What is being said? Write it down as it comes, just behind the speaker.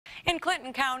In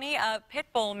Clinton County, a pit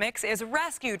bull mix is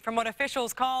rescued from what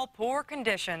officials call poor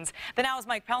conditions. The Now's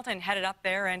Mike Pelton headed up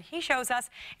there, and he shows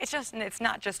us it's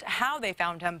not just how they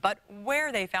found him, but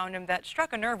where they found him that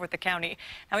struck a nerve with the county.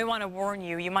 Now, we want to warn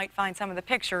you, you might find some of the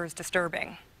pictures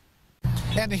disturbing.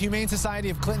 And the Humane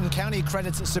Society of Clinton County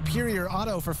credits Superior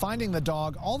Auto for finding the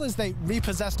dog, all as they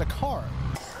repossessed a car.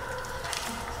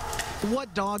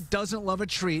 What dog doesn't love a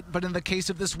treat? But in the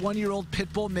case of this one-year-old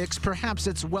pit bull mix, perhaps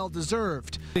it's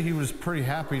well-deserved. He was pretty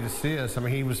happy to see us. I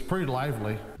mean, he was pretty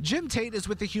lively. Jim Tate is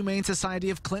with the Humane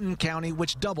Society of Clinton County,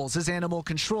 which doubles as animal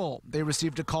control. They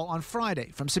received a call on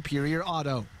Friday from Superior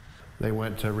Auto. They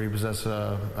went to repossess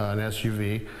an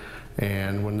SUV,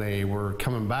 and when they were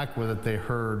coming back with it, they'd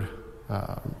heard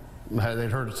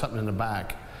something in the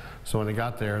back. So when they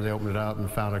got there, they opened it up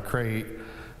and found a crate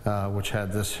which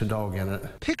had this dog in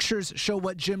it. Pictures show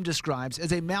what Jim describes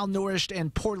as a malnourished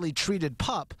and poorly treated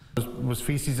pup. There was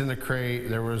feces in the crate.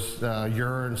 There was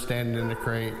urine standing in the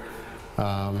crate.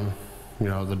 You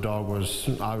know, the dog was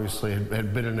obviously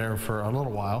had been in there for a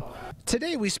little while.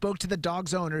 Today we spoke to the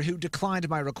dog's owner, who declined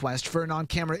my request for an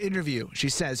on-camera interview. She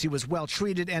says he was well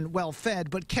treated and well fed,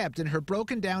 but kept in her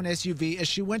broken down SUV as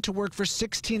she went to work for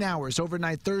 16 hours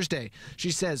overnight Thursday.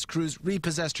 She says crews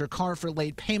repossessed her car for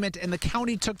late payment, and the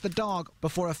county took the dog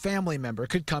before a family member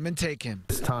could come and take him.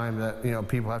 It's time that, you know,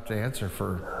 people have to answer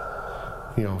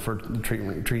for, you know, for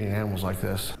treating animals like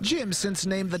this. Jim since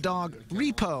named the dog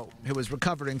Repo, who is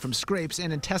recovering from scrapes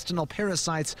and intestinal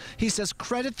parasites. He says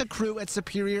credit the crew at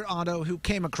Superior Auto who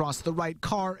came across the right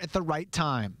car at the right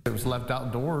time. It was left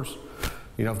outdoors.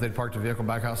 You know, if they'd parked the vehicle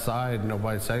back outside and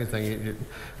nobody said anything,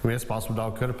 I mean, it's possible the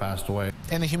dog could have passed away.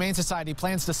 And the Humane Society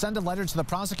plans to send a letter to the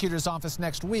prosecutor's office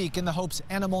next week in the hopes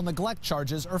animal neglect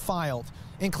charges are filed.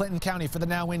 In Clinton County, for the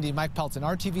Now Indy, Mike Pelton,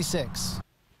 RTV 6.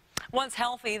 Once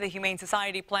healthy, the Humane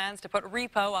Society plans to put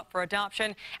Repo up for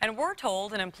adoption, and we're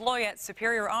told an employee at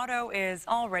Superior Auto is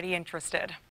already interested.